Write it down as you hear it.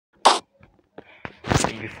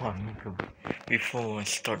before I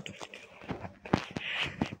start the video,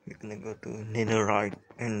 we're gonna go to netherite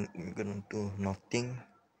and we're gonna do nothing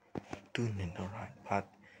to netherite,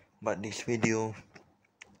 but this video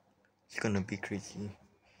is gonna be crazy.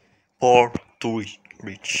 Poor to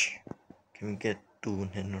rich. Can we get to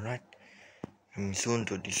netherite? Coming soon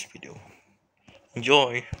to this video.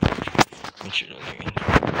 Enjoy.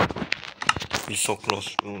 We're so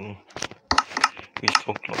close to.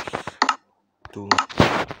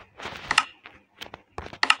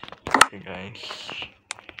 Okay, guys.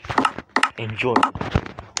 Enjoy.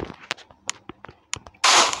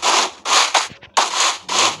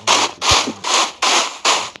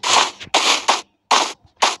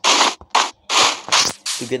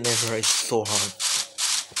 To get netherite is so hard.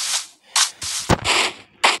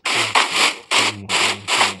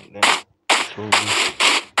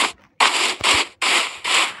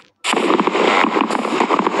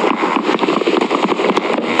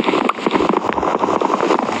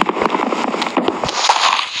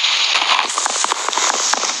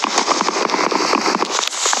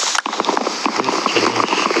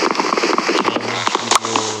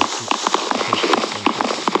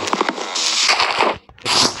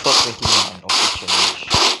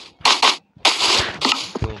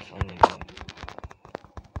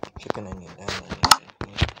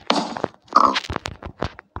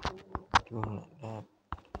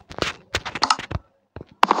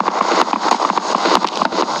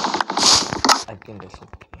 I think that's okay.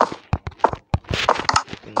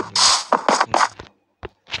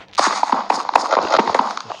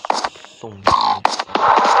 So many.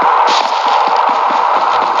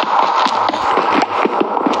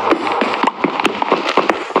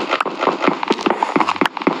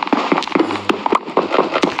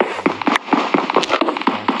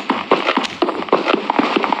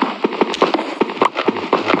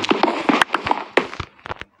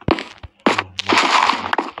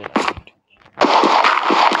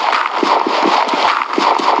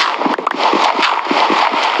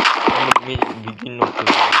 Begin of the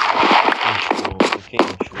intro, okay,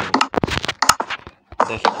 intro.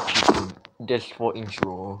 That's for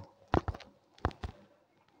intro.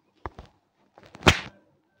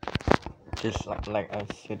 Just like I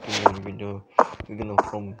said in the video, we're gonna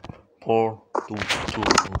from poor to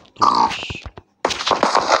rich.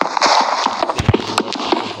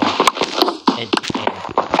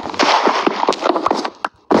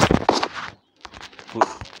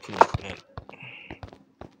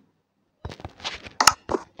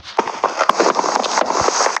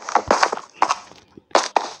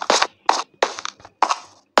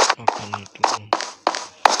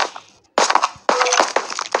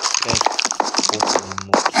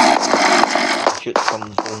 Get some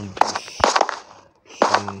zombies,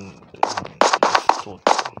 some sort.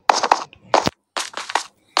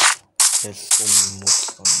 There's so much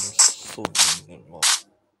on this, so many more.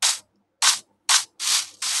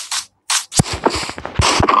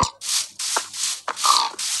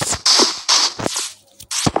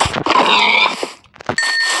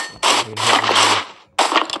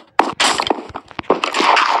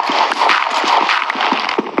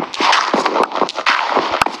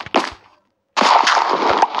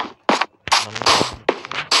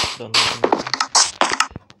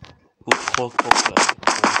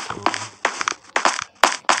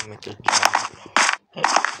 Make a jump.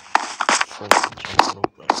 So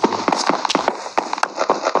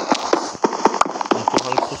untuk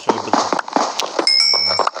hal itu saya besar.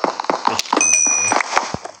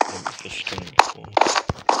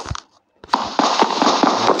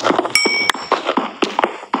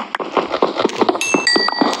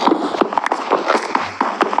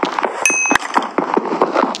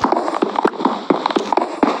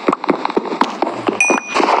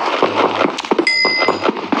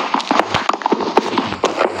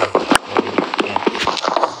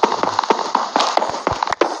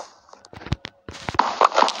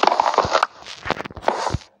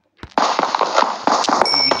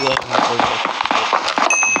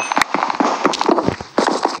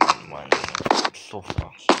 So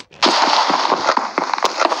fast.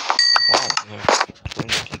 Wow, we have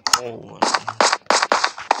 20 followers.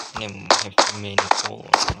 Have many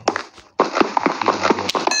followers now.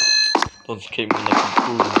 Don't scare me like a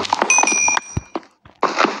fool.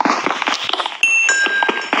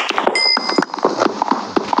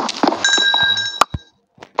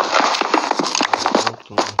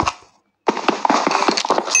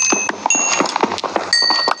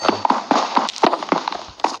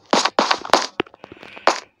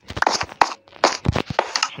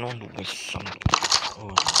 I don't know why something.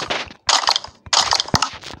 Oh,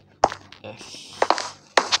 yes.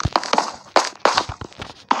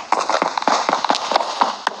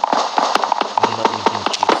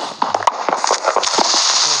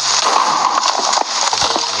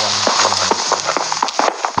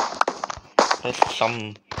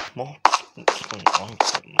 some mobs. What's going on with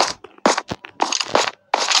that mob?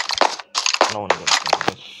 No one got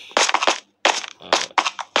this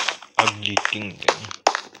ugly thing there.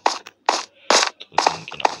 So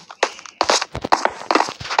thinking out.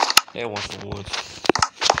 That was the worst.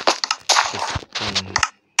 This thing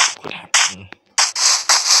could happen.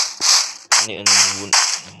 And it would.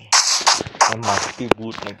 I must be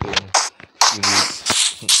wood like a wood.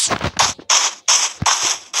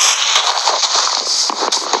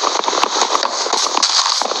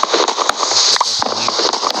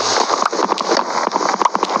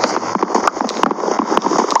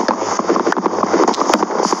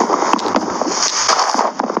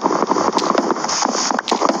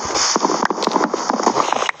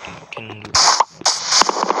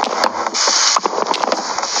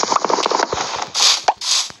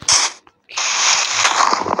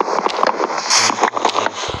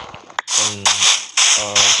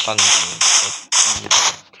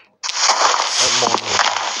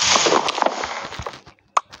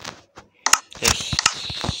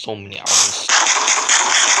 So many hours.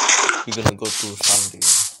 We're gonna go to Sunday.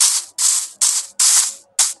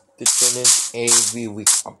 The challenge every week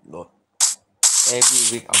upload. Every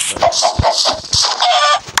week upload.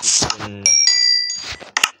 Different.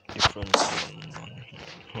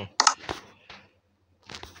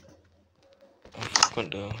 I forgot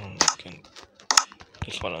the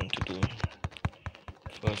this one I want to do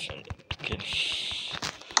first and guess.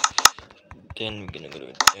 Then we're gonna go to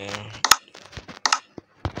there.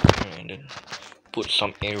 And then put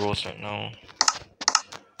some arrows right now.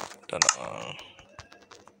 Then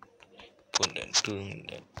put that to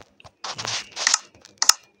that.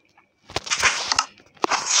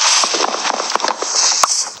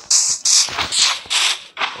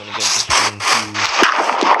 I wanna get this one too.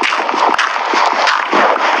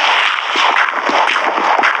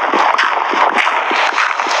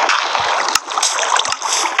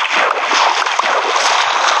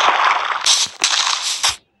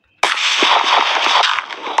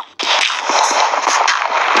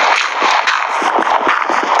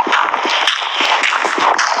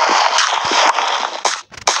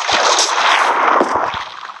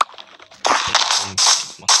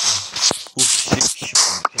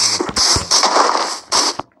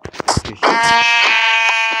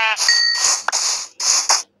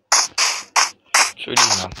 It's really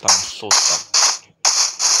not done, so dark.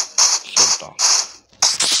 So dark.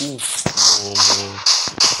 Oof,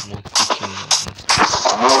 more cooking.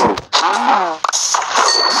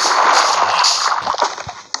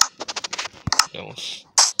 That was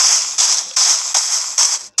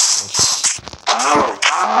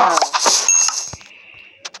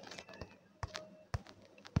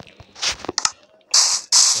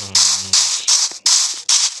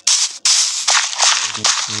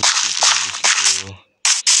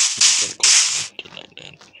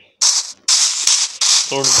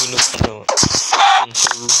Lord, we look at the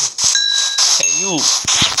hey you!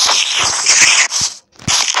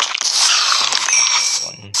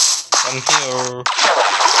 Come here!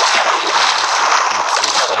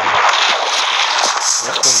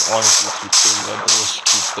 What's going on with you people? You are the most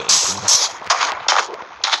stupid things.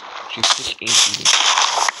 She's just easy.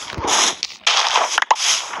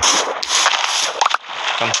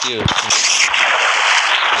 Come here.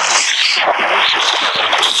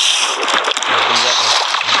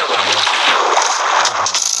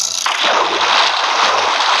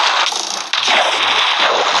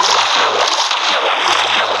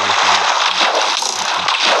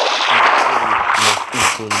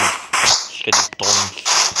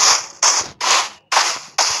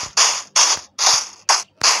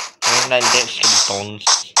 Like that skeletons.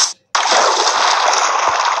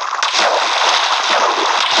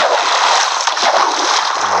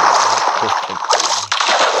 Perfect.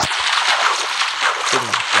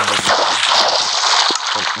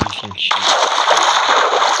 Eating shit.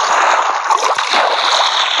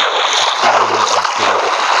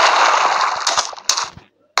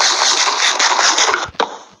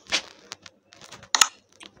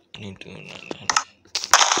 I need to learn that.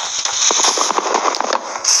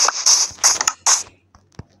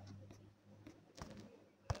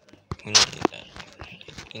 We don't need that.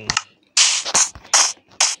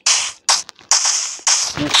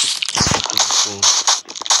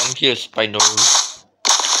 Come here, spider. I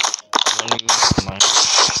want to use my.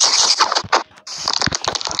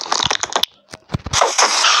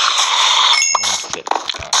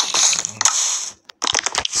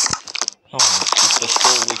 People so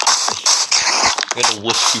wicked. We're the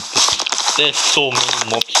worst people. There's so many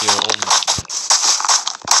mobs here. Oh my.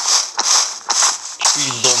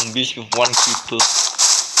 3 zombies with 1 creeper.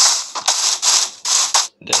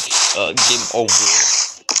 game over.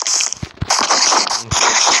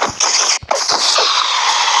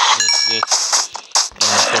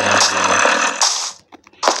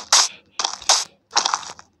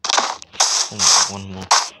 One more.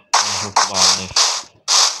 One bar left.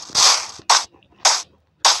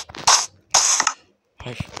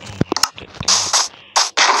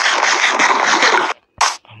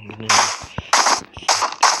 I'm gonna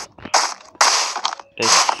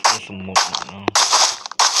there's a mob now.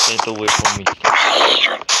 Get away from me.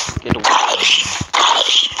 Get away from me.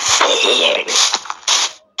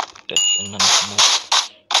 That's another mob.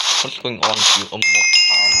 What's going on to a mob?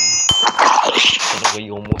 Get away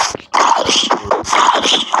your mob.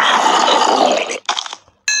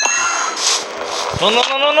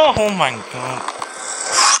 No. Oh my god.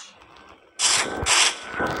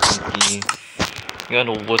 Okay. You're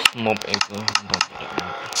the worst mob ever.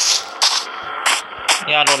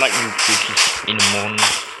 Yeah, I don't like new pieces anymore.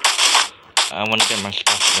 I want to get my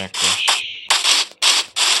stuff back.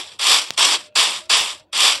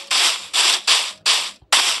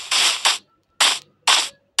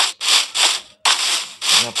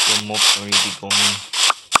 Yep, the mob's already gone.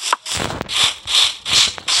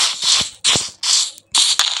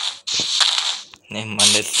 Never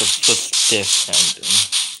mind, that's the first death I'm doing.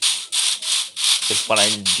 That's what I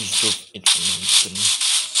deserve it for me.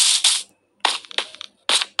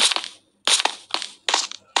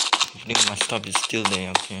 I think my stuff is still there,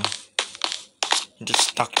 okay. Just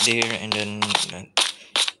stuck there and then I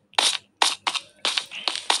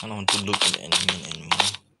don't want to look at the enemy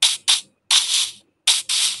anymore.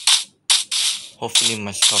 Hopefully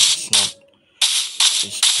my stuff is not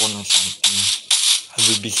respawn or something. I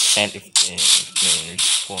will be sad if they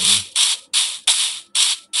respawn.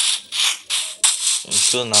 I'm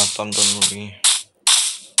still not done, don't worry.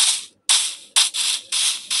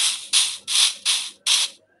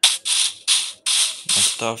 My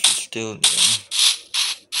stuff is still there.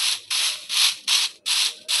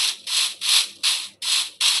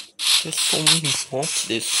 There's so many mobs,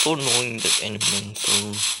 they're so annoying, that enemy, so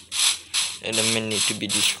enemy need to be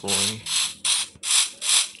destroyed.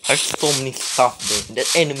 I have so many stuff there.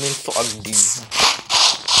 That enemy is so ugly.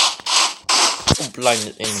 So blind,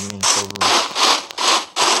 that enemy is so rude.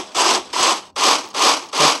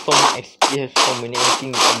 I have so many XP, I have so many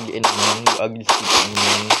anything, you ugly enemy, you ugly stupid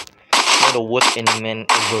enemy. You're the worst enemy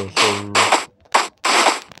ever, so rude.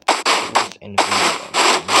 The worst enemy ever.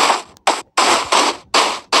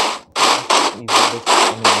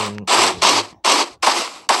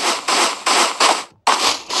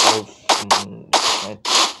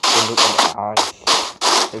 Look at the eyes.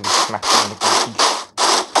 They be smacking the computer.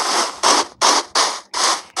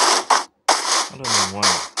 I don't know why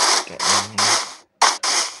that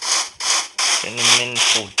enemy is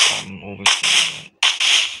so dumb always like that.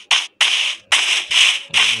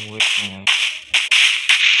 I don't know where it's at.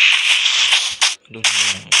 I don't know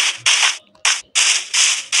where.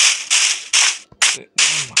 Wait,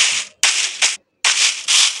 where am I?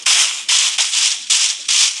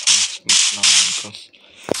 I'm gonna speak now because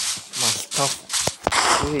my stuff.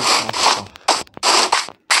 Where is my stuff?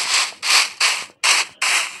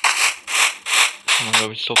 Oh my god,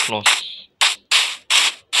 we're so close.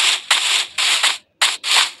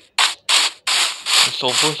 It's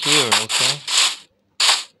over here, okay?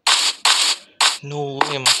 No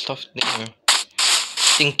way, my stuff's there.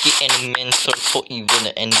 Stinky enemy, so evil,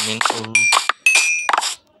 the enemy, so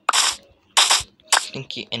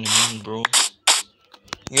stinky enemy, bro.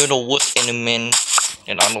 You're the worst enemy,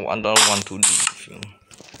 and I don't want to do with you.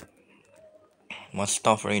 My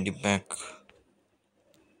stuff already back.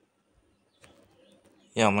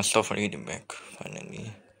 Yeah, my stuff already back,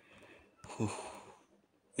 finally. Whew.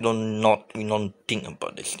 We don't think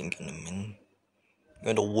about this thing enemy.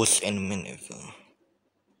 You're the worst enemy ever.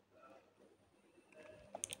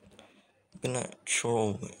 Gonna throw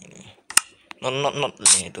away. Not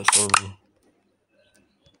later, sorry.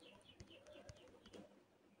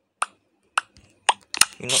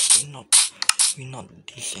 We're not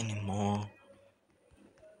this anymore.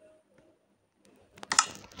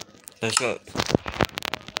 Let's go.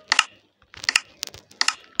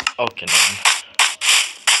 Okay then.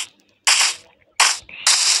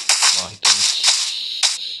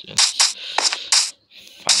 Yes.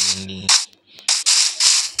 Finally.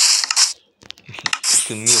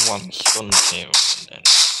 To me one stone there.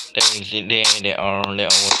 There is it there are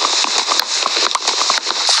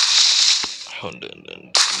hold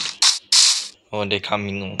on. Oh, they're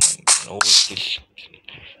coming on. Oh, this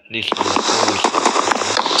always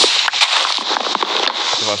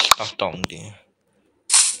there was stuff down there.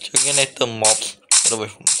 So again, let the mobs get away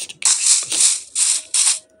from me.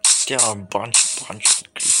 There are a bunch of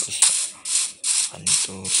creepers. I need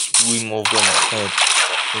to swim over my head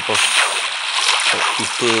because the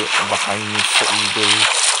creeper behind me so evil.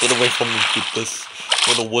 Get away from me, creepers.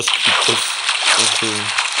 You're the worst creepers ever.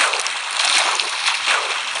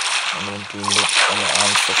 I'm going to look on the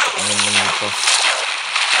eyes of the enemy because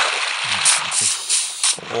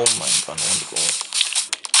oh my god, I want to go.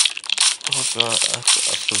 As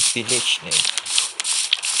a village name.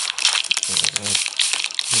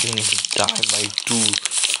 I'm going to die by 2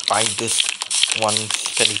 spiders, 1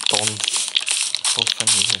 skeleton. So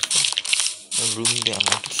funny. The room there, I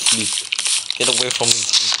want to sleep. Get away from me,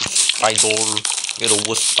 spider. You're the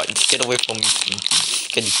worst spiders. Get away from me,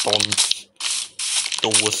 skeletons. The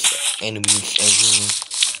worst enemies ever.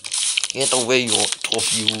 Get away, you 2 of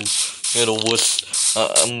you. You're the worst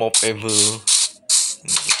mob ever.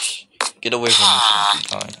 Get away from me, stinky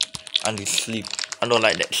guy. I need sleep. I don't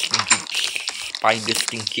like that stinky spider,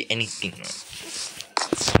 stinky anything. Right?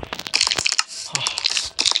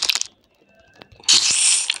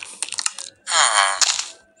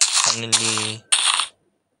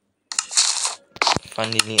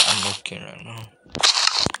 Finally, I'm okay right now.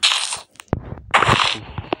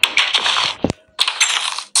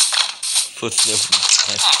 First level.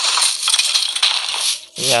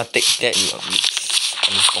 Yeah, take that, you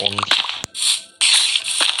skeletons.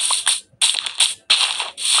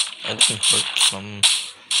 I didn't hurt some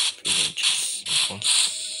villages because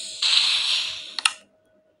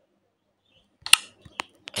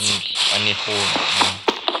I need hole right now.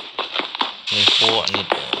 I need hole, I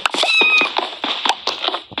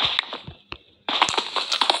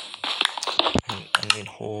need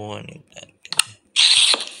hole, I need that.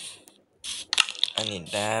 I need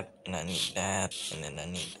that, and I need that, and then I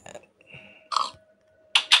need that.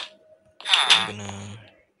 I'm gonna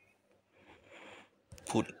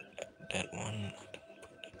put that one.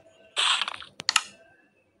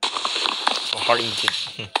 So hard to get.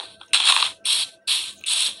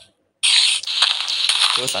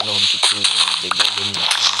 First, I don't want to do the golden.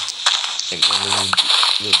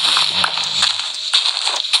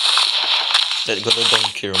 That golden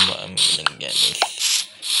don't care, but I'm gonna get this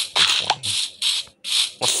one.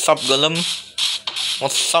 What's up, Golem?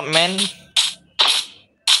 What's up, man?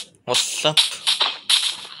 What's up?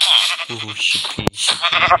 Ooh, shippy.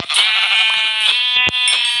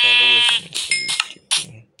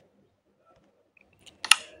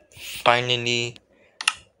 Finally,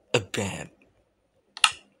 a bed.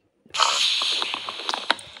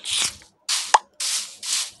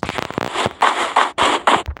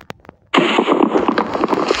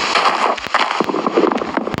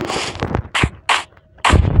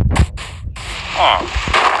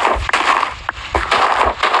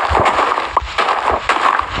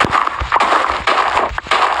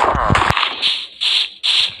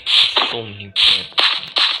 So many beds.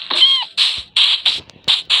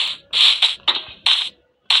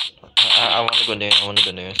 I want to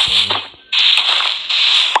go there. So.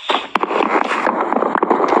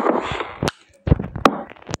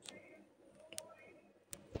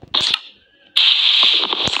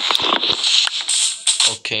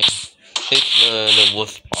 Okay, here's the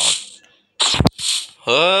worst part.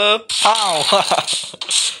 Pow!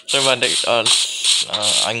 Sorry about that.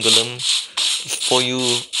 Angulum. It's for you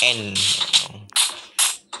and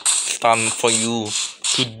it's time for you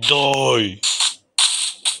to die.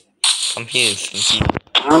 Come here, Slinky.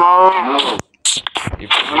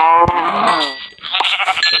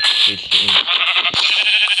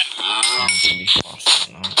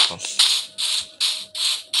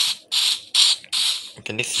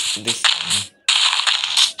 Okay, this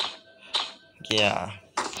yeah.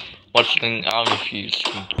 What's going on with you,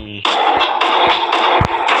 Slinky?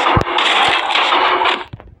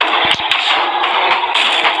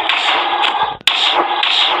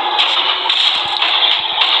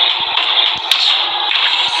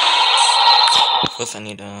 First, I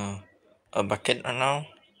need a bucket right now,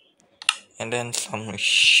 and then some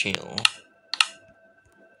shield.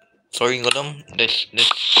 Sorry, Golem. That's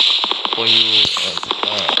for you.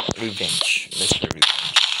 Revenge. That's the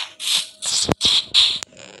revenge.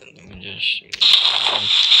 Let me just.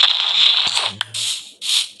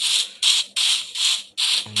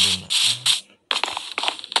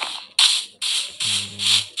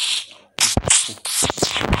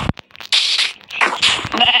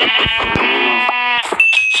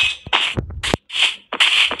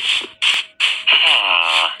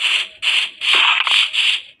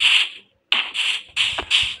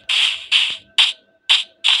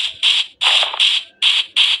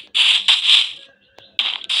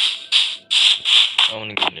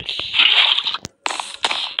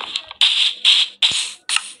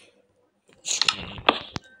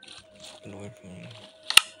 away from me.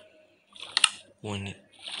 One,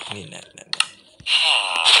 I need that.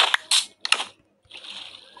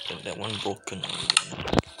 Get that one broken again.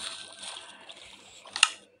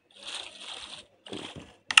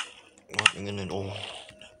 What am I gonna do?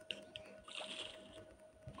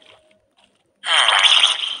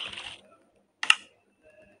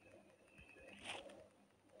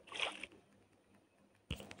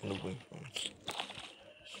 Away from me.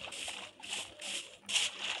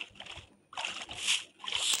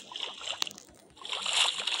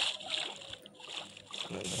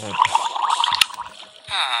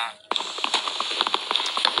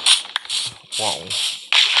 Wow.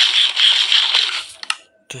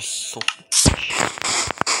 This so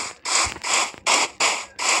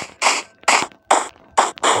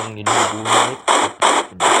I'm gonna do it.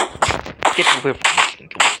 Get away from this thing.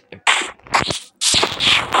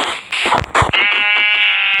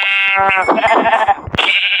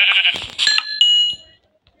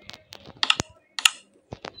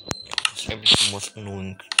 It's the most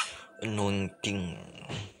annoying thing.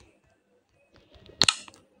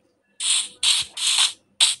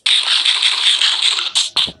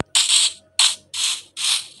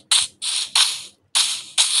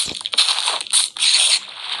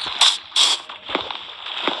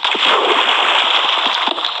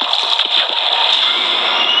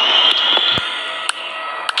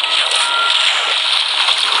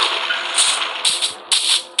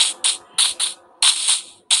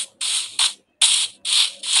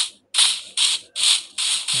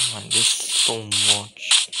 Oh man, there's so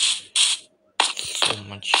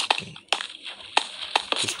much thing.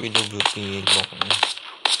 This video will be long.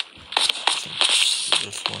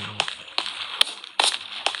 This one.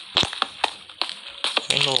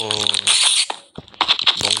 Hello,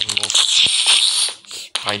 long lost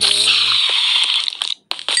spider.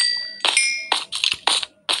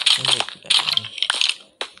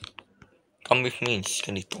 Come with me,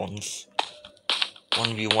 skeletons.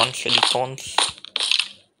 1v1 skeletons.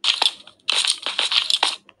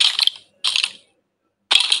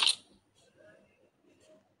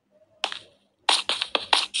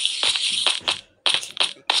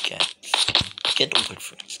 Get over it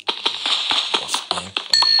first.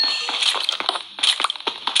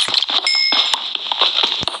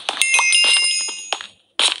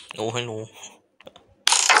 Oh, hello.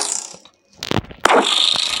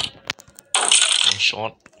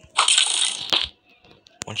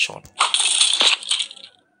 One shot.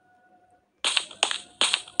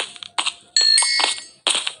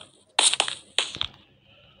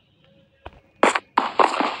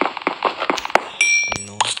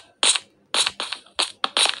 No.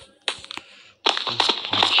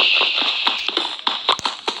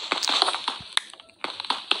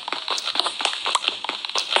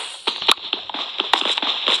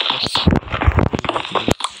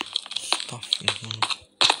 Stuff in here.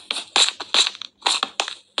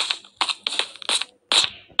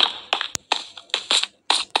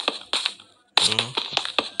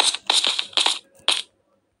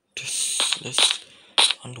 This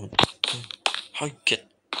I don't know how you get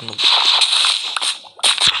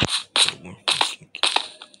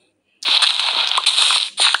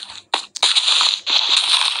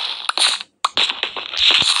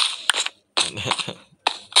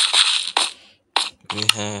we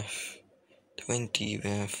have 20, we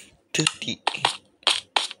have 38.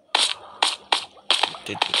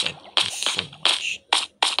 38 is so much.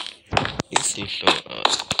 This is a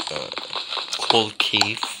cold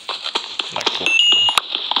cave. Like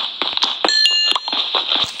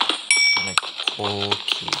cold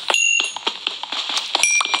cave.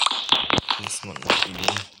 This one not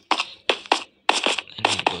really.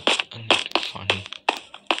 I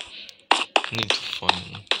need to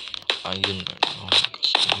find iron right now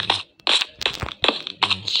because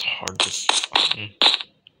it's hardest to find.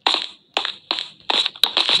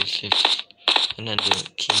 This is another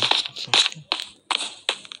cave or something.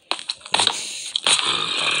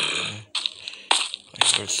 I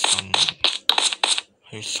heard some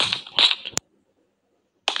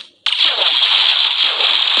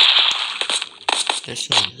there's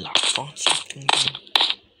no lava or something there.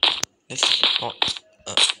 There's not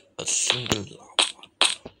a single lava.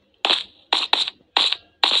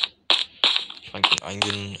 If I get iron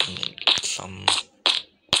and then get some.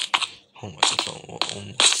 Oh my god, so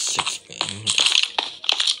almost 6 p.m.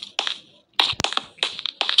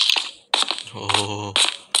 Oh,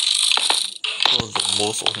 the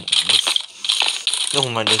most. Oh my god. Oh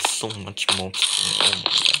my, there's so much mobs. Oh my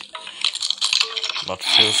god. But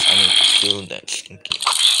first, I need to kill that stinky.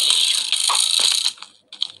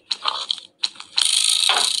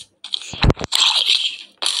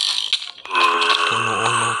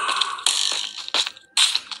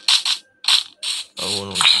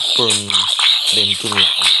 burn them to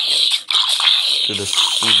the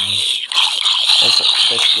sea. That's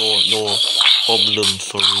your problem,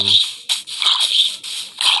 sorry.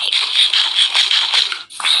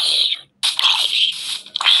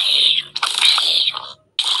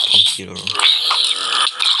 Computer.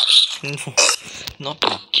 No, not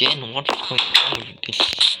again. What's going on with this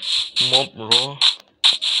mob, bro?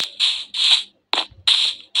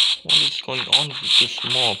 What is going on with this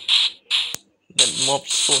mob? That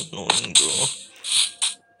mob's so annoying, bro.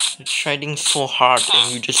 You're trying so hard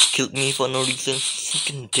and you just killed me for no reason.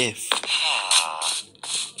 Fucking death.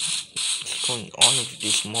 What's going on with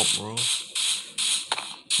this mob, bro?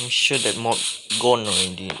 I'm sure that mob gone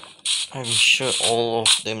already. I'm sure all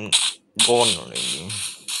of them gone already.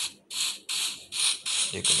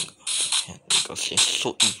 They're gonna go to hell because they're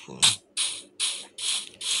so evil.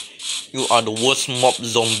 You are the worst mob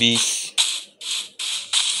zombies.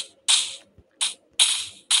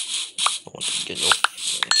 I want to get your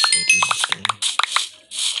Stinky.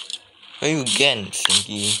 Where you again,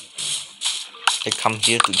 Stinky? They come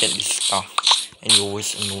here to get this stuff and you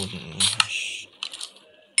always annoy me.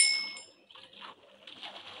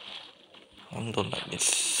 I don't like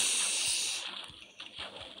this.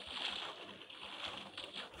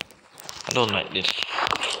 I don't like this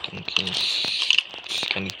Stinky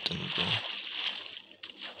skeleton, bro.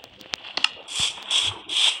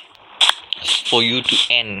 It's for you to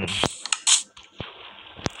end.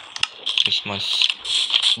 It's my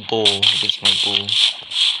bow. It's my bow.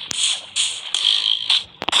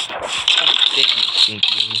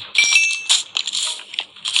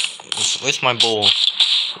 Where's my bow?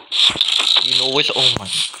 You know where's? Oh my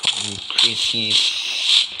god, you crazy!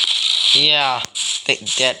 Yeah, take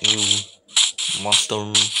that, you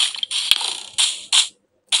monster.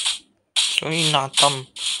 Sorry, Natam.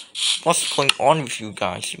 What's going on with you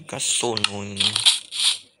guys? You guys so annoying.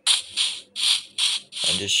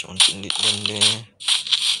 I just want to lead them there.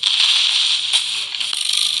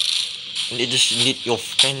 And they just lead your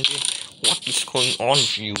friend there. What is going on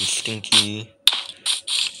with you, Stinky?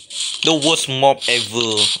 The worst mob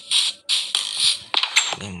ever.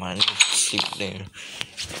 Never mind, sleep there.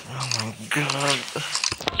 Oh my god.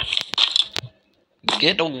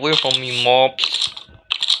 Get away from me, mobs.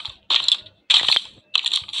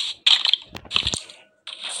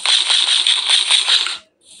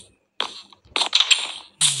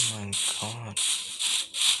 Oh my god.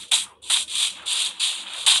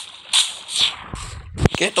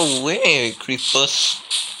 Get away, creepers.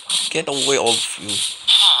 Get away, all of you.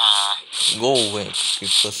 Go away,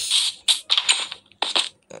 creepers.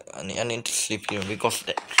 I need to sleep here because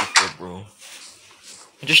that creeper, bro.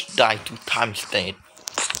 I just died 2 times dead.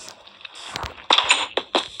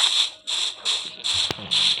 Oh my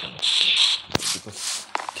god. Because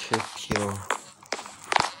here.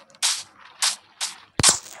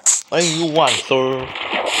 What do you want, sir?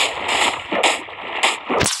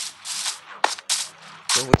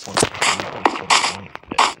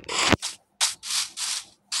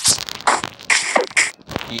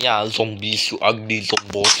 Yeah, zombies, you ugly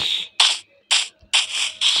zombies.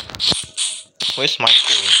 Where's my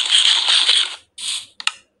bow?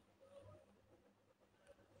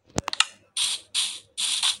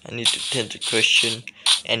 I need to tell the question.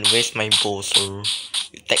 And where's my bow, sir?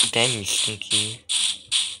 You take them, you stinky.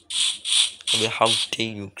 I mean, how dare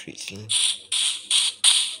you, crazy?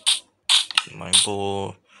 My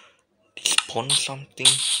bow. Spawn something?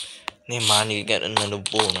 Never mind, you get another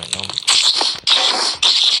bow right now.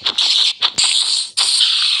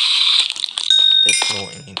 There's no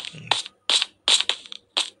anything.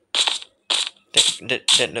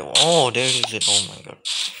 Oh, there is it. Oh my god.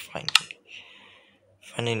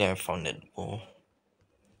 Finally I found that bow.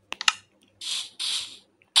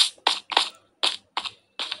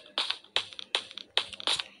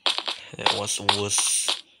 That was the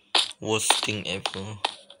worst thing ever.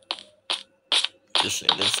 Just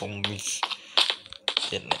let the zombies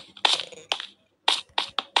get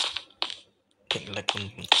like a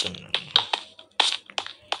mutton.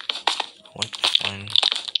 I want to find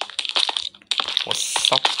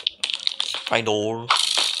what's up, spider.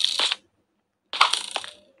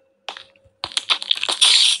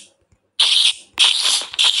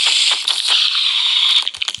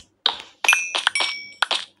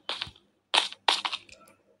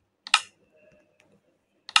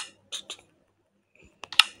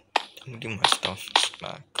 I'm getting my stuff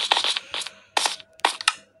back.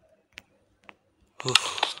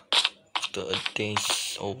 After a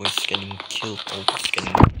day's always getting killed, always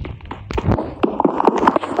getting time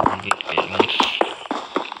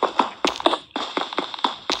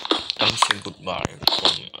say goodbye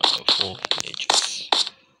from 4 pages.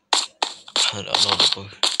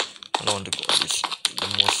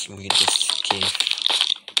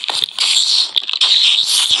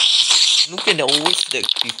 Look at always the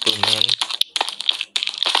people, man.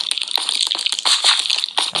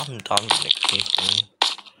 I'm done with the people.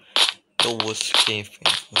 The worst cave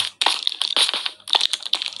ever.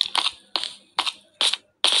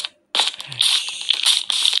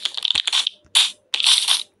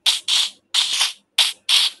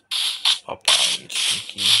 Papa is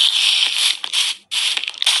sneaky.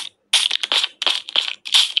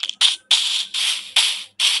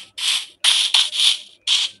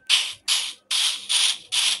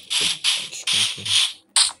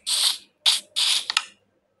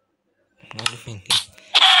 Another thing.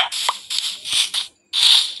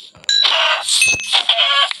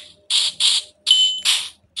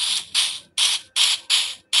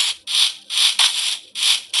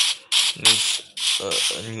 Needs a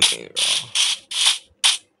new era.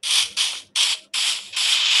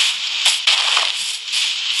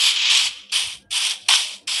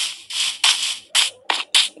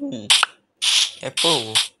 Ooh,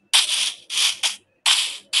 apple.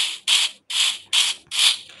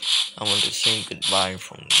 I want to say goodbye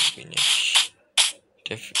from the village.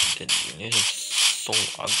 The village is so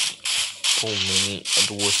ugly. So many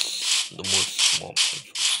the worst mob.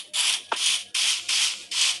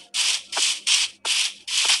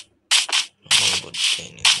 I don't know about that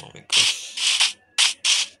anymore because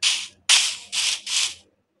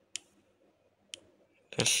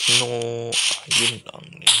there's no iron down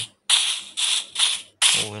there.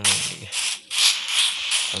 Oh well,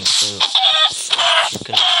 until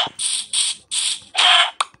chicken.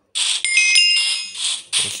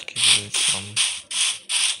 Let's give you some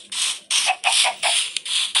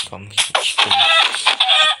chicken.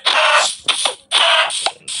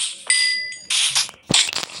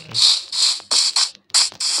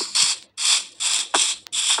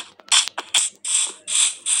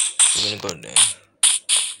 We're gonna go there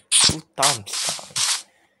 2 times.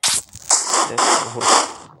 That's the most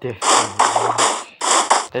different.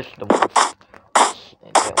 That's the most.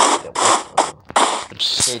 Let's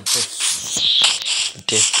say this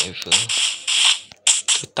death ever.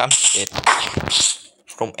 2 times dead.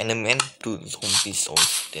 From enemy to zombies all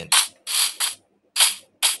dead.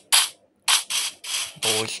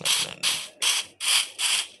 Always like that.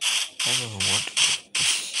 I don't know what to do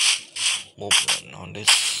this mob right now.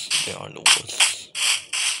 They are the worst.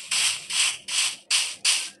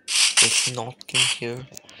 There's nothing here.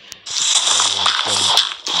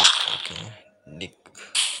 Okay, Dick.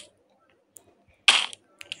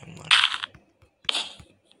 Come on.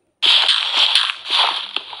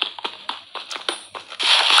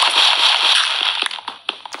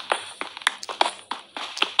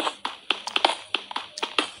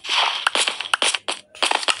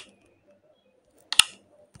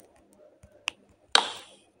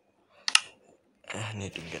 I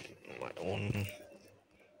need to get my own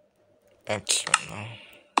axe right now.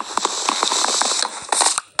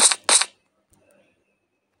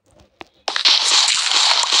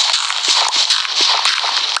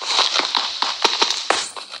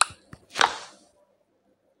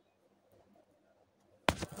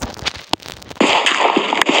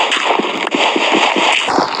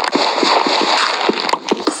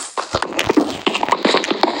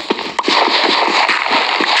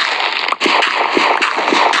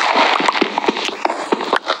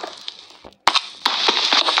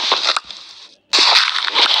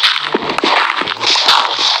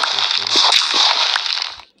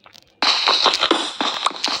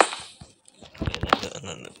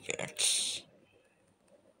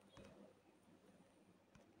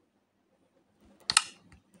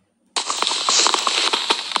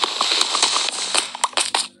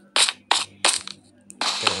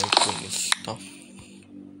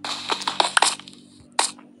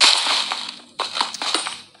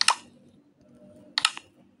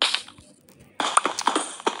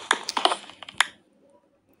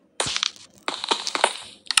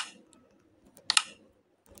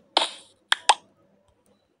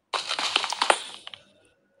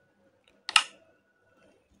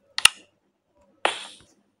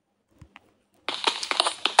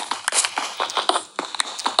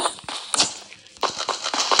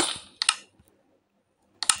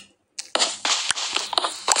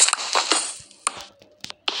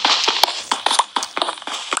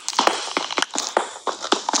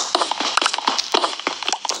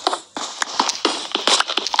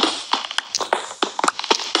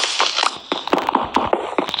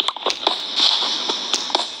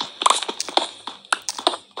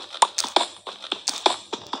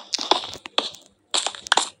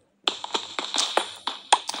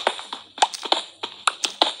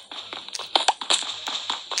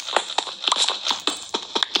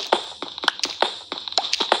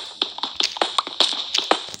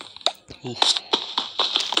 Ooh,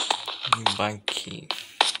 nearby cave.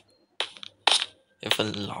 Have a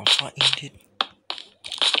lava in it.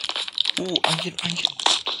 Ooh, iron.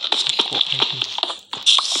 Let's go iron.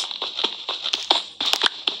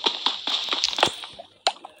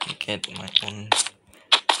 Get my own.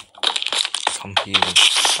 Come here,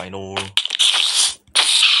 spider.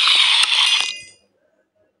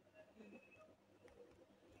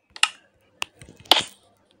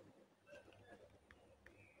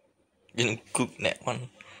 You can cook that one.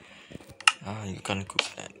 You can cook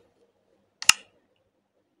that.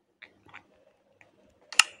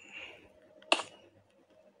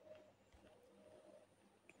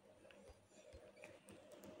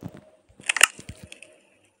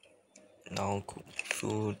 Now cook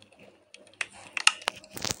food.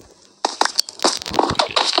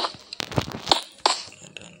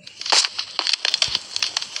 And then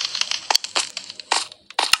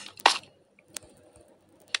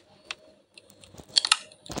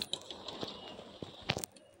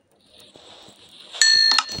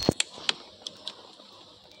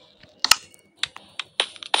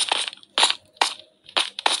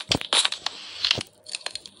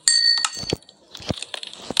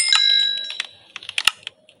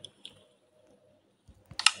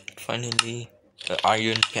finally the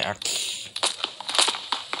iron pickaxe.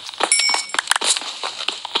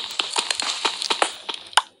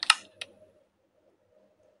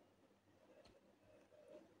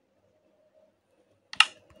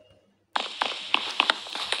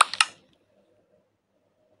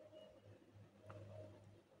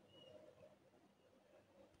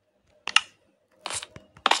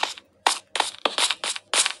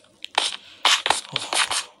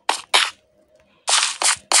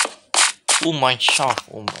 Oh my shaft!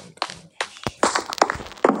 Oh my god!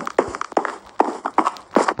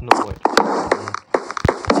 No way!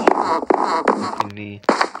 Definitely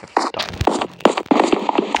have died.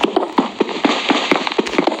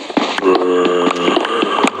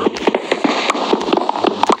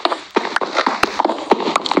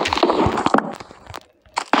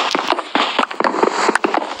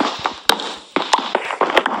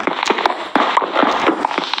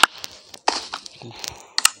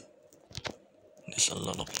 There's a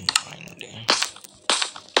lot of mine there.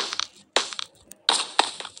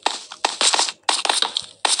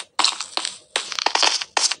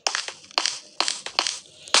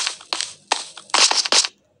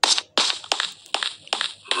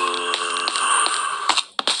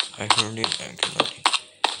 I heard it.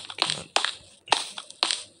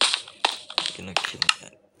 I cannot kill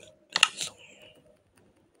that. So.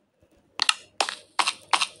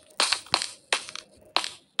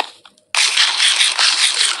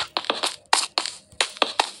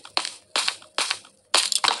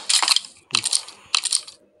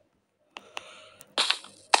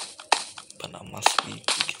 But I must be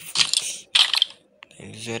careful. There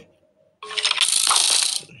is it.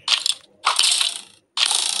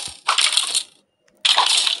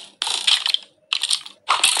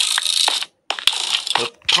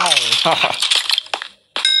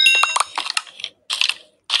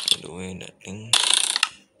 Get away that thing.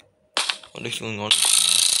 What is going on?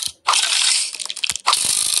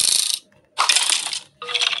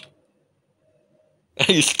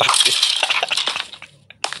 You stuck it.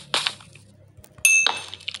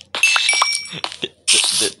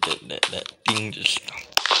 that thing just stuck.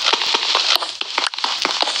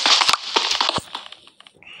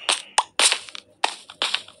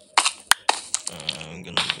 I'm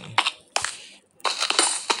gonna go.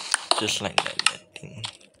 Just like that thing.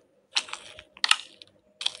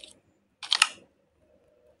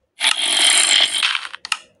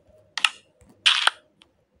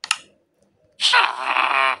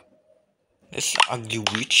 This ugly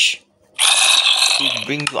witch. Who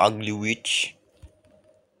bring the ugly witch?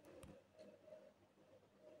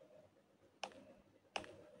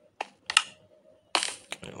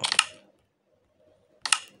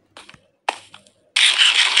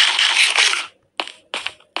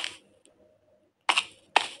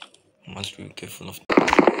 Must be careful of.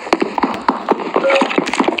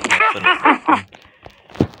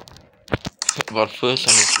 But first,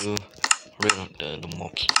 I need to rid of the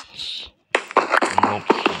mobs. The mobs.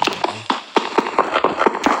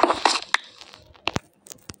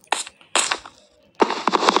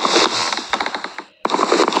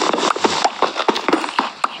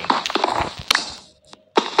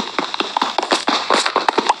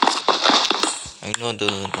 I know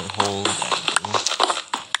the whole angle.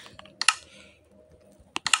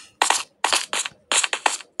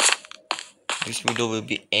 This video will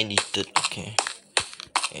be edited, okay?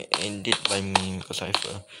 Edited by me because I have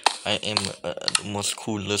a I am the most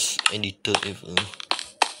coolest editor ever.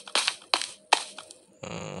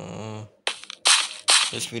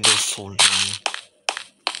 This video is so long.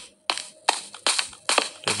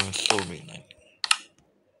 That was so really.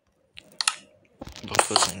 But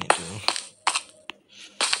first I need to.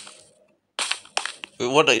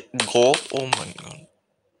 Wait, what I got? Oh my god!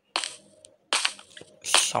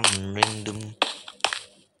 Some random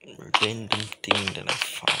thing that I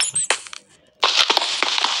found.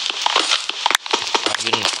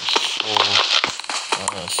 Iron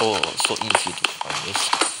is so easy to find this.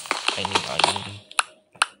 I need iron.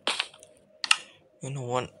 You know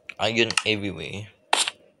what? Iron everywhere.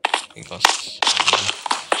 Because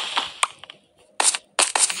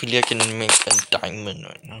hopefully I can make a diamond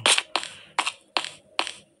right now.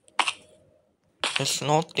 There's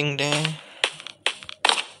nothing there.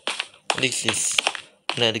 What is this?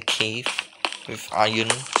 Another cave with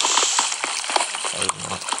iron. I don't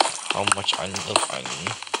know how much I love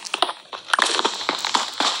iron.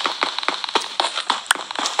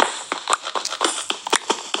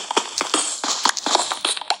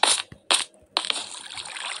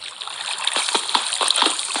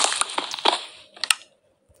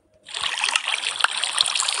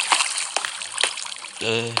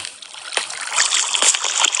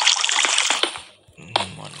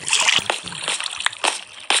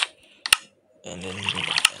 And then do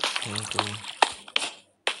that into.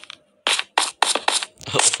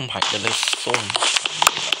 Oh my god, there's so much.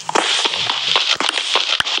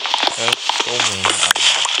 There's so many.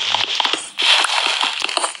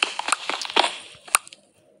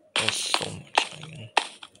 There's so much iron.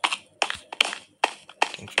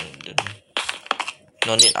 Thankfully,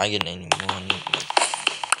 don't need iron anymore. I need like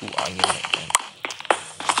 2 iron like that.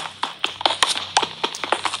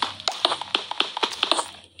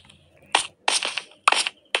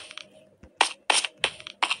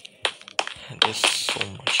 There's so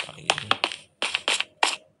much iron.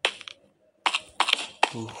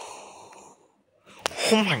 Ooh.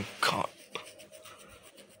 Oh my god.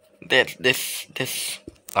 That's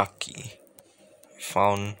lucky.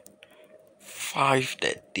 Found 5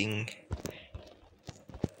 that thing.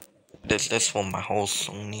 That's for my house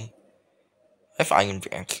only. I have iron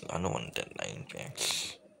pickaxe. I don't want that iron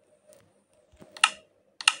pickaxe.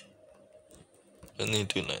 I need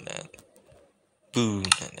to do like that. Boom,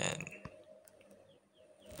 like that.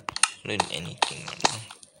 I don't need anything right now.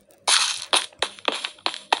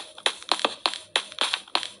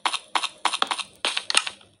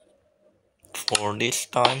 For this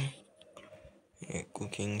time, yeah,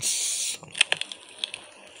 cooking some.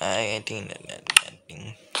 I think that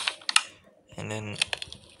thing, and then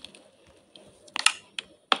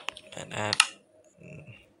add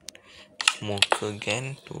smoke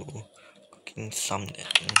again to cooking some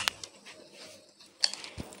that thing.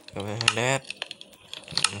 Over that,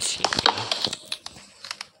 and then see.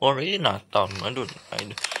 Already not done. I don't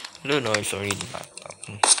know. It's already not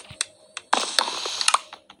done.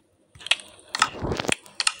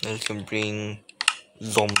 Let's bring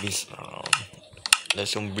zombies around.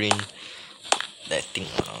 Let's bring that thing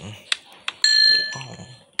around.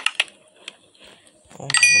 Oh my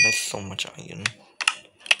god, that's so much iron.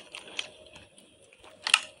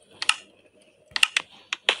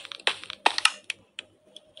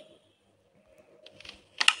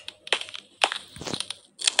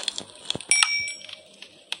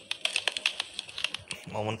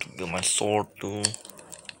 I want to build my sword too.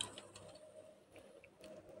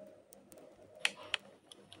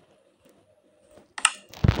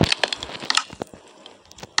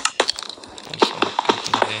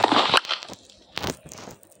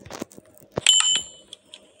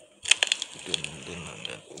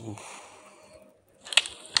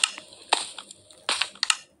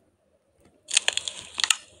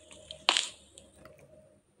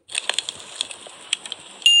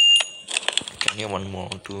 I need one more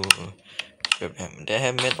to grab him. The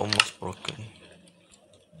helmet almost broken.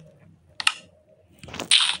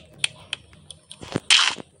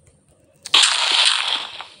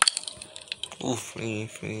 Ooh, free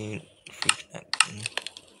that thing.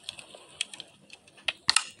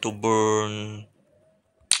 To burn.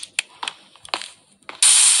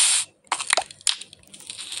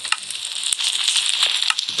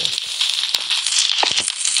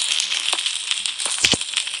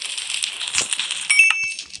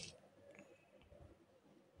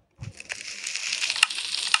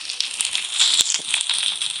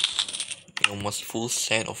 Almost full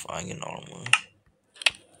set of iron armor.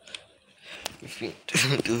 If we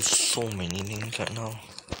do so many things right now,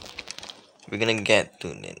 we're gonna get to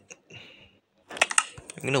it.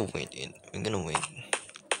 We're gonna wait.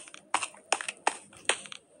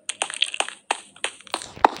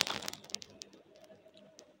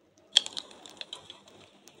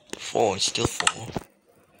 4, still 4.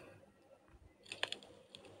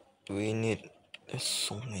 We need, there's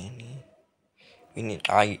so many. We need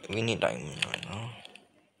diamond right now.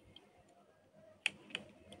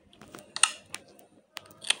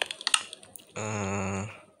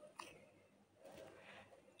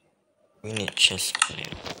 We need chest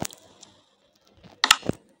plate.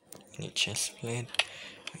 We need chest plate.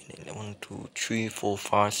 We need 1, 2, 3, 4,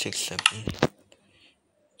 5, 6, 7.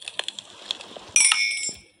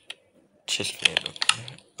 Chest plate, okay.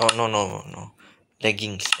 Oh no.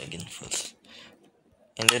 Leggings first.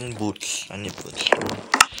 And then boots. I need boots.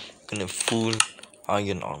 Gonna full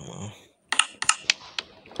iron armor.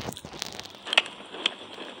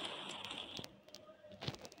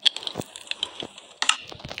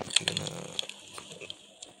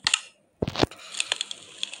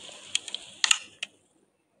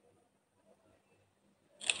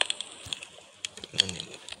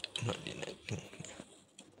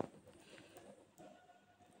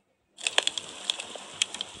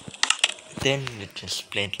 Then you just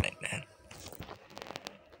play it like that.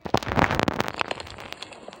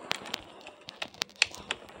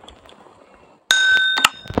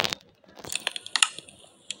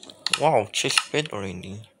 Wow, chest plate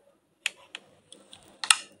already.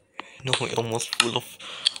 No, we're almost full of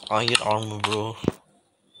iron armor, bro.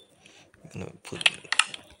 We're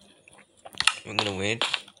gonna wait.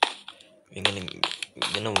 We're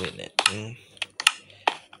gonna wait that thing.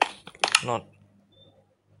 Not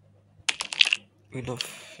rid of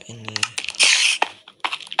any.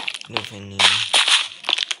 I'm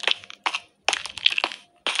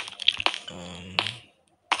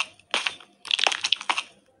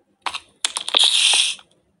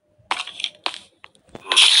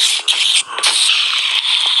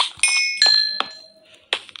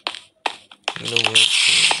gonna wait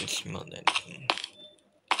to smell that thing.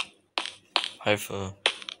 I have a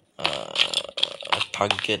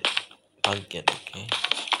target, okay.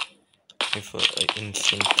 I have an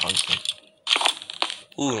insane target.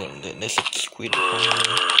 Ooh, there's a squid coming.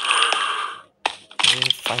 I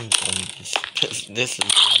will find zombies. This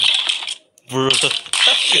is bro.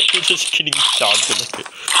 They're just killing each other.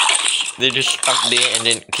 They're just stuck there and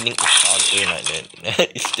then killing each other like that.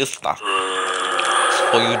 It's just stuck. It's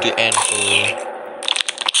for you to end for.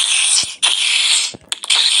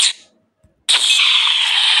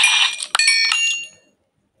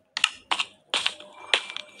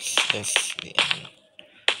 That's the end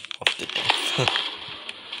of the day.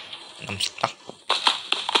 I'm stuck.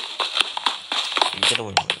 Get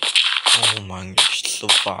away. Oh my gosh,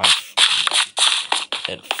 survive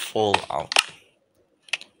that fallout.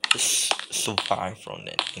 Just survive from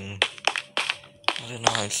that thing. I don't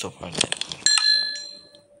know how I survived that thing.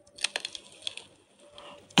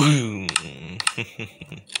 Boom!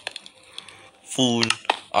 Full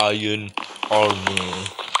iron armor.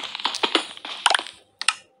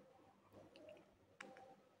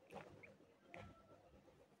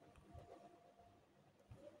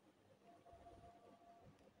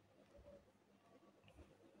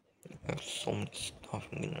 I have so much stuff.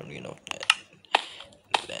 I'm gonna read out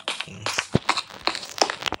that thing.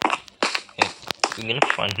 Okay, we're gonna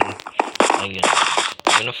find iron.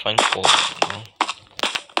 We're gonna find coal right now.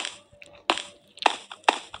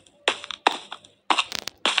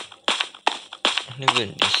 I never did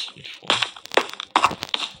this before.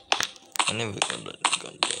 I never got that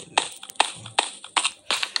before.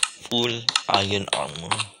 Full iron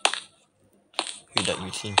armor without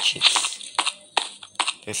using cheats.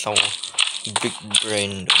 That's our big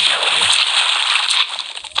brain.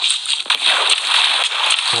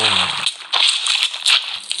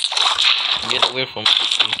 Get away from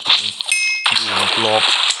thinking blue blob.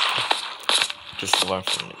 Just survive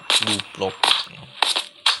from the blue blob.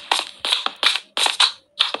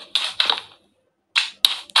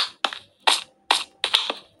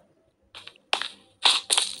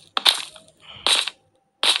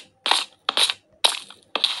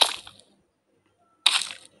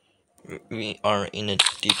 We are in a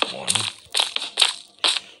deep one,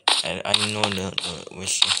 and I know the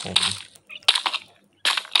where's the home.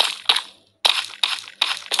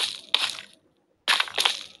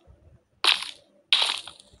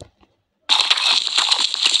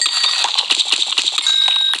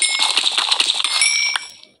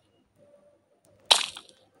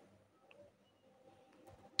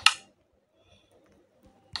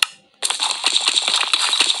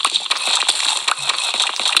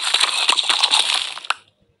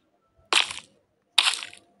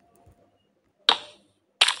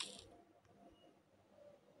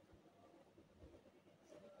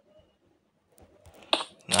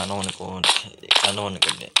 No, I don't wanna go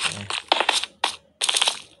there.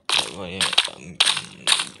 Oh yeah,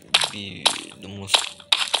 be the most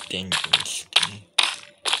dangerous thing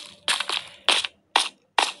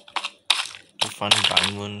to find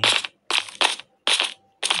diamond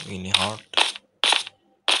really hard.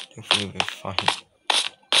 Definitely we find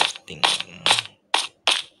that thing.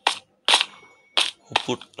 Who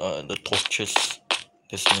put the torches?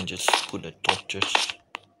 This man just put the torches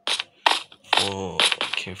for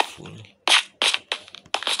carefully.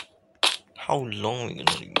 How long we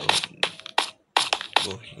gonna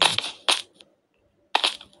go here?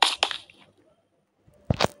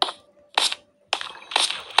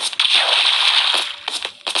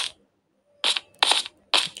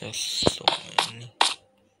 There's so many.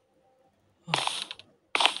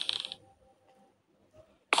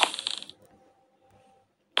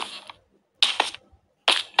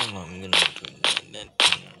 I'm gonna do that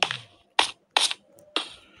thing.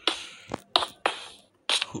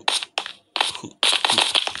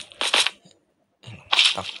 And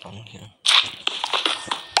stuck down here.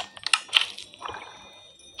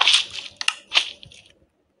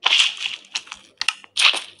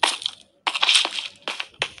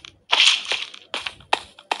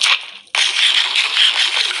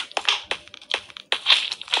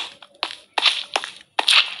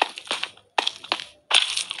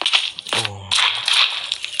 Oh.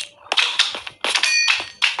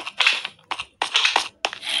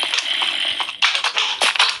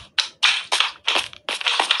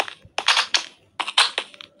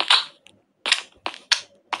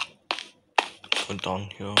 Go down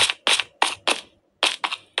here.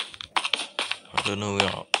 I don't know where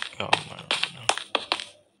I'm right now.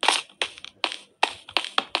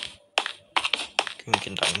 Can we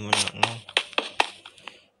get diamond right now?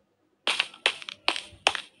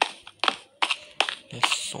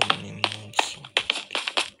 There's so many mobs.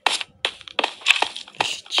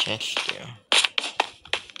 There's a chest there.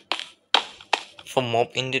 For mob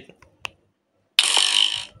ended.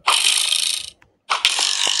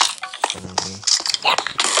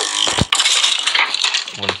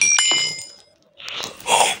 One hit kill.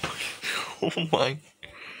 Oh my.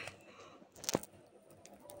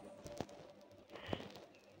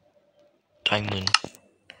 Diamond.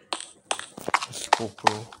 Let's go,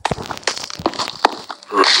 bro.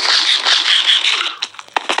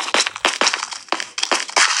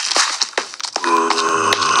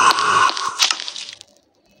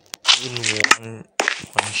 Even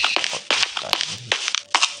one shot with diamond.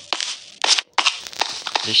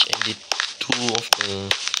 Just edit 2 of the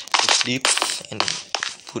clips and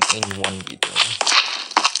put in one video.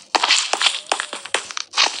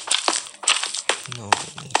 No,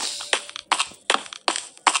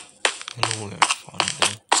 I know where I found the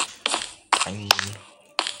diamond.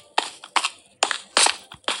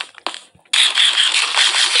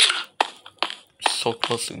 So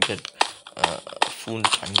close to get full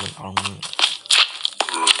diamond armor.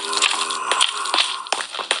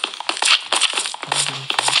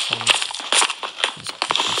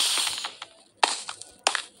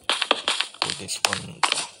 This one.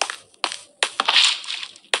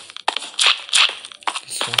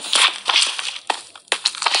 This one.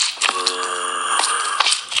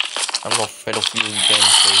 I'm not afraid of you again,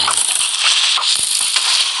 so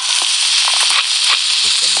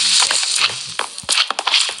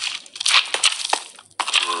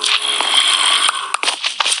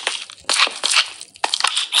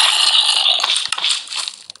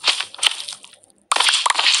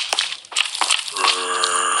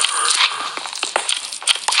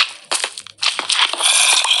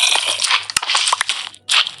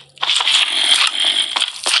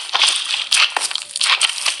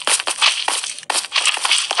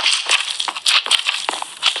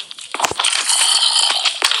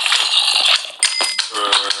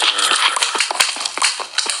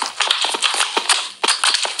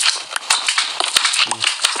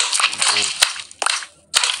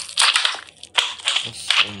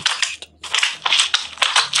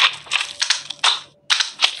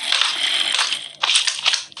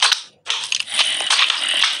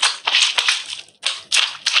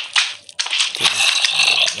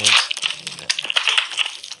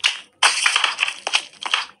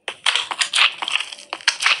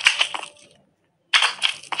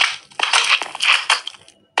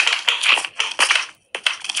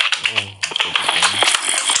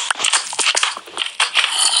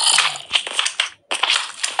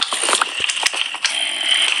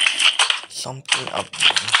something up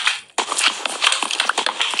there.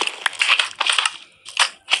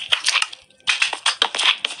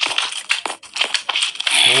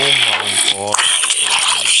 Oh my god.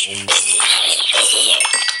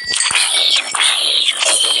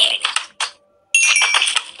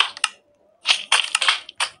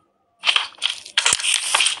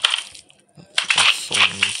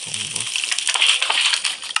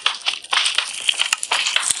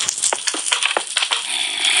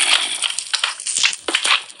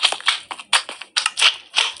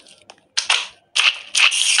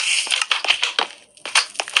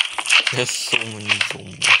 There's so many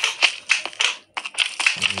zombies.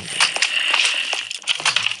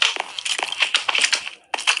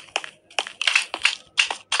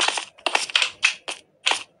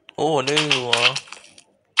 Oh, there you are.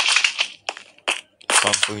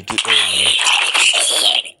 Can't forget it earlier.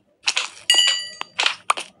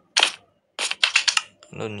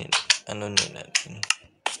 I don't need that thing.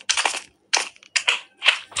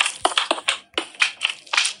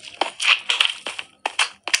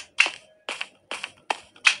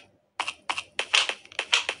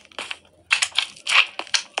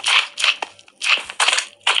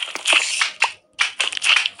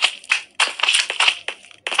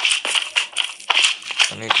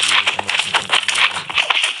 I need to use another.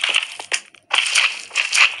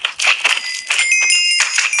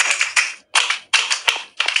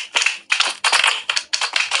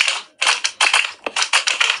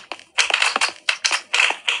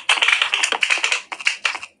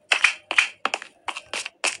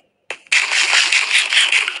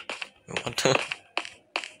 What the?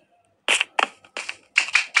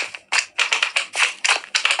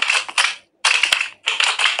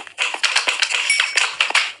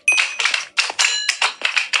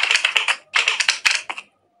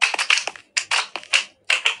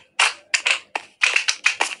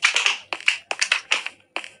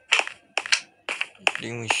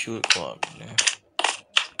 Think we should go up there.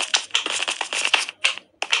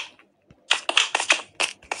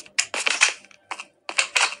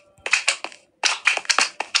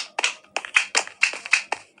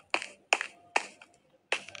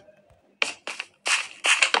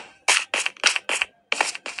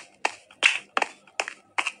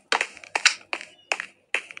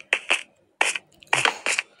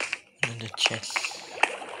 Another chest.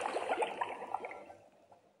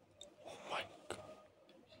 Oh my god.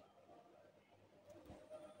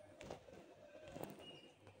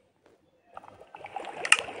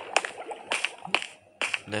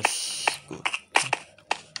 That's good.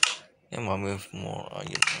 And one with more iron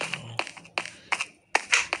now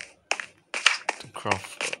to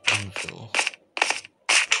craft anvil.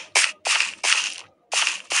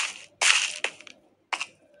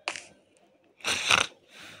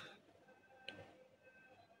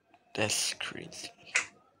 That's crazy.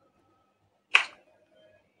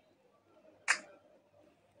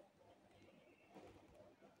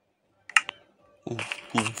 Ooh,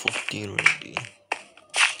 boom 40 already.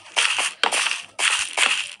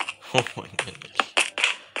 Oh my goodness.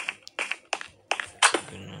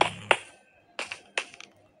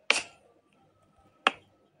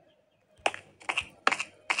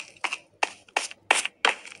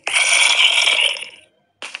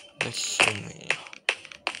 There's so many.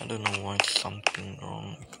 I don't know why something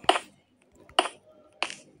wrong.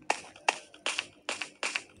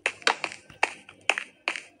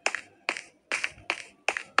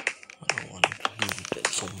 I don't want to leave that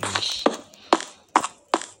zombies.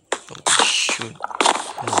 But we should.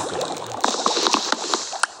 No,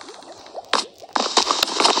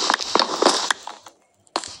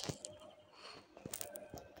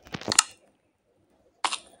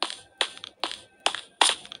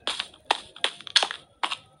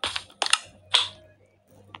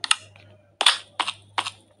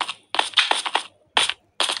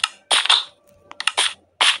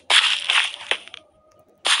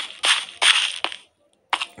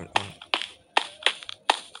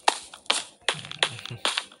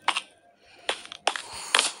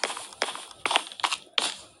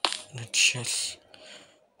 the chest.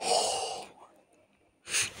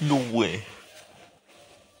 No way.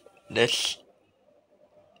 That's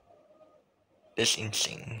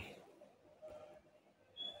insane.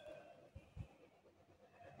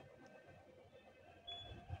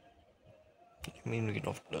 Let me get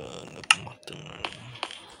off the mutton.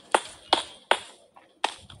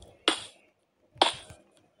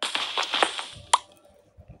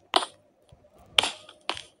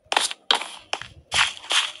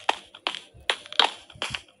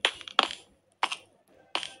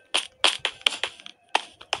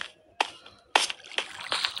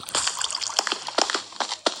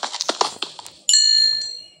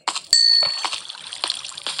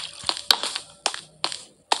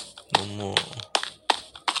 No more.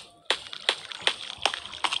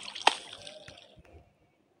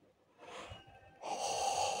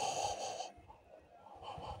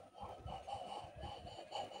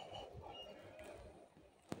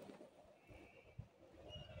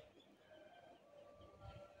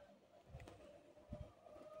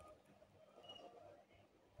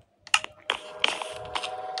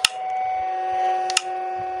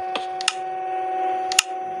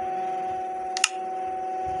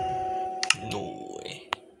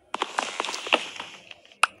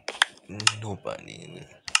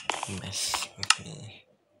 mess with me.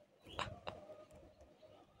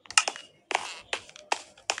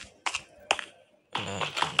 And I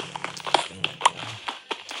can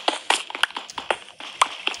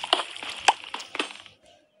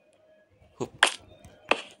hoop.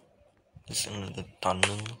 There's another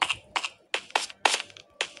tunnel.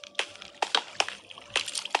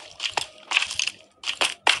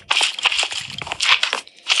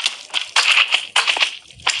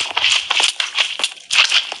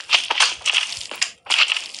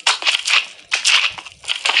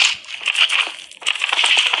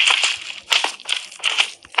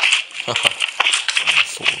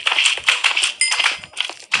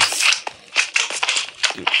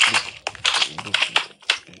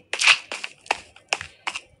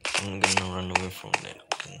 I'm gonna run away from that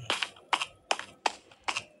thing.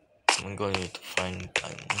 I'm going to find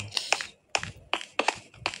diamonds.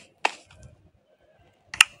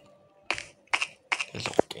 It's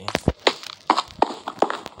okay.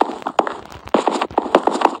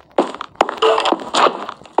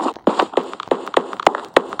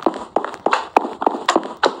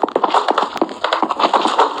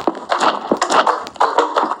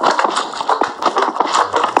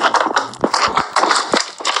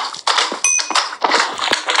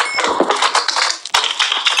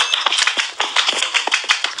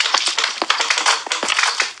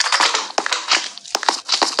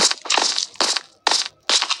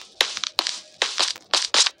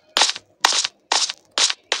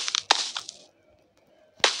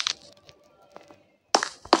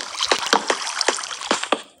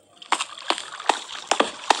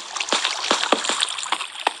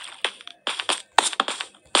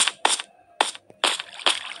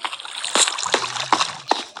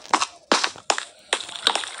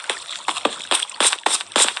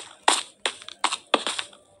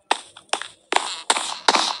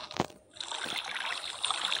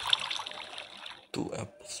 2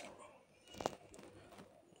 apples.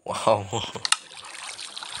 Wow.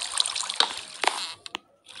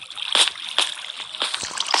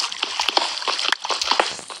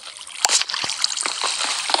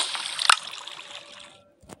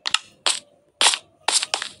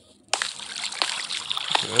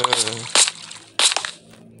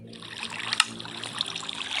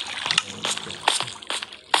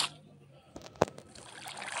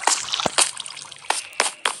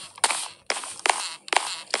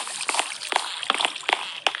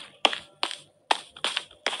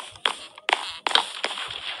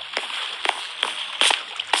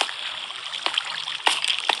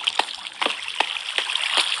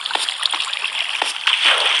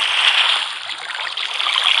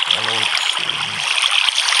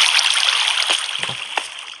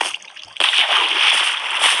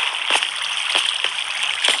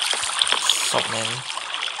 Stop, man.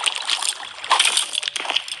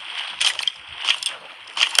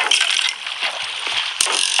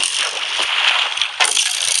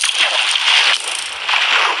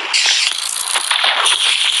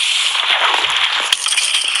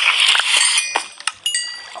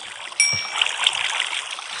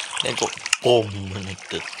 They got bomb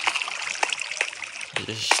connected.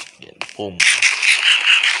 Just get bomb.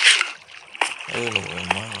 I don't know where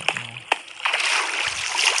am I right now.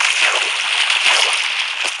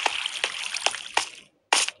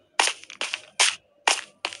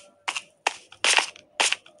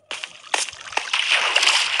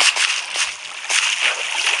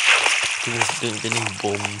 Just getting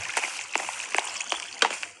bomb.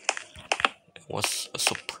 It was a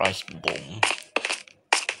surprise bomb.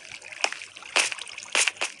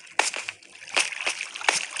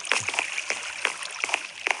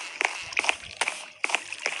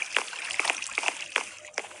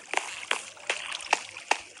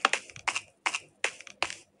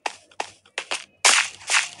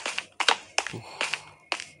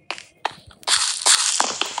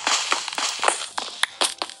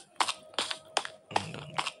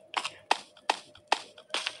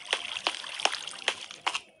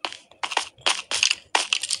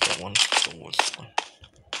 That one's the worst one.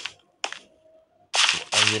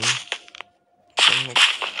 Iron.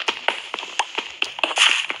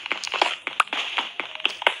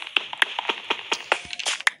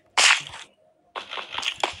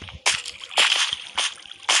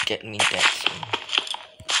 Get me that soon.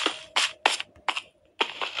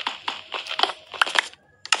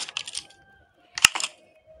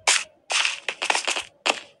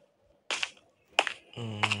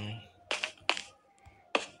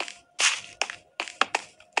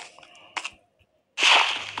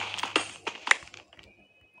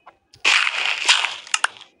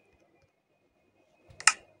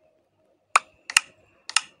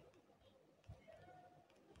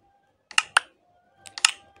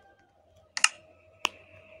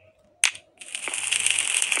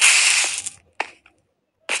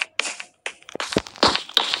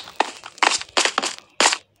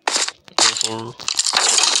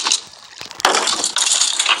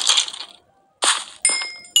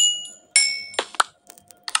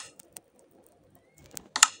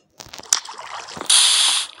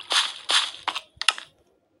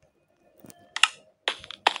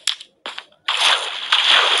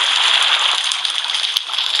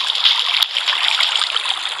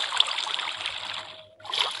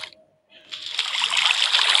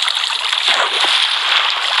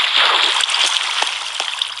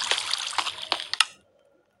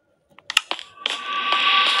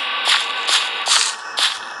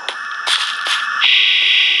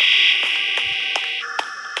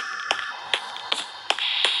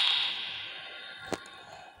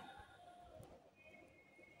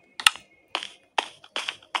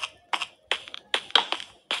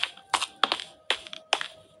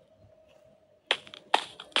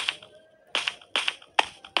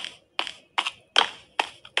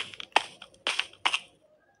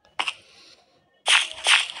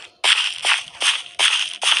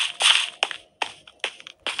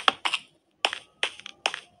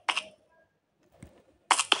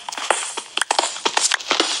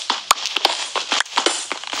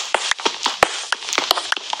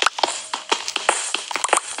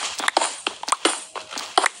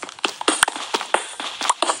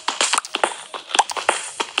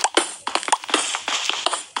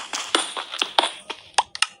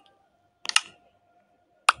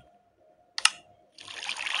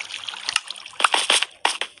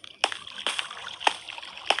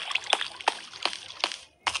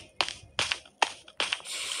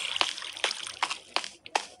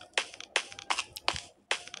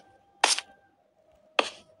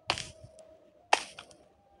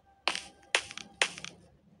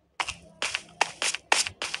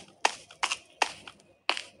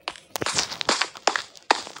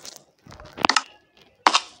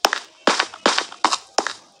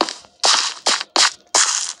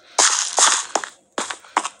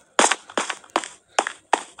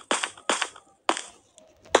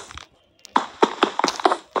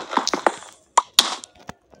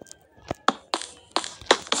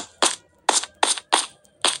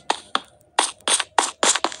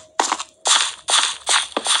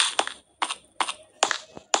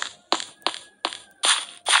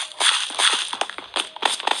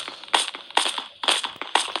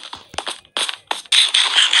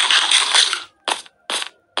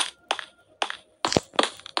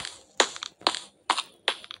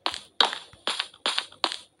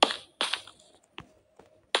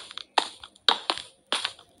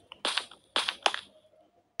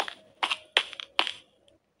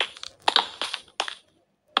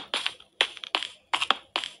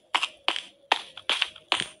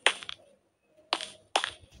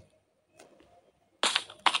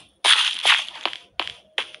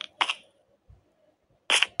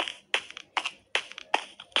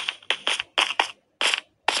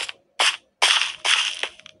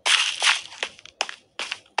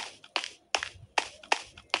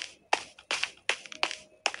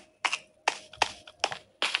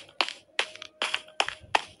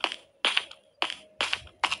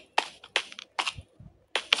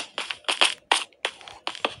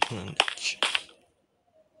 knowledge.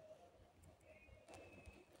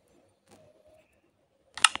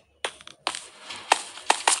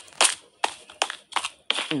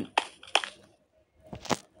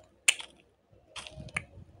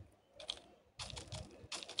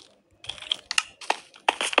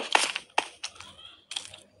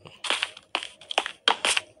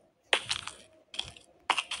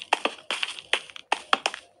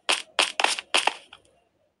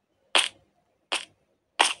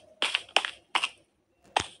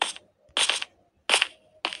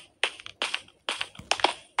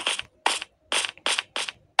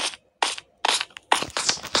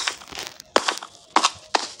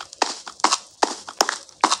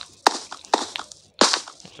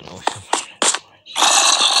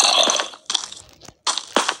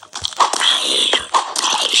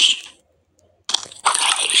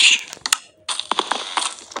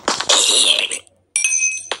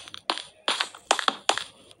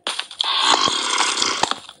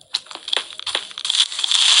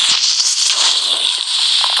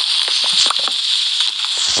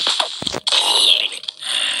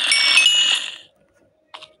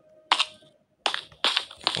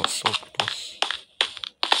 Also,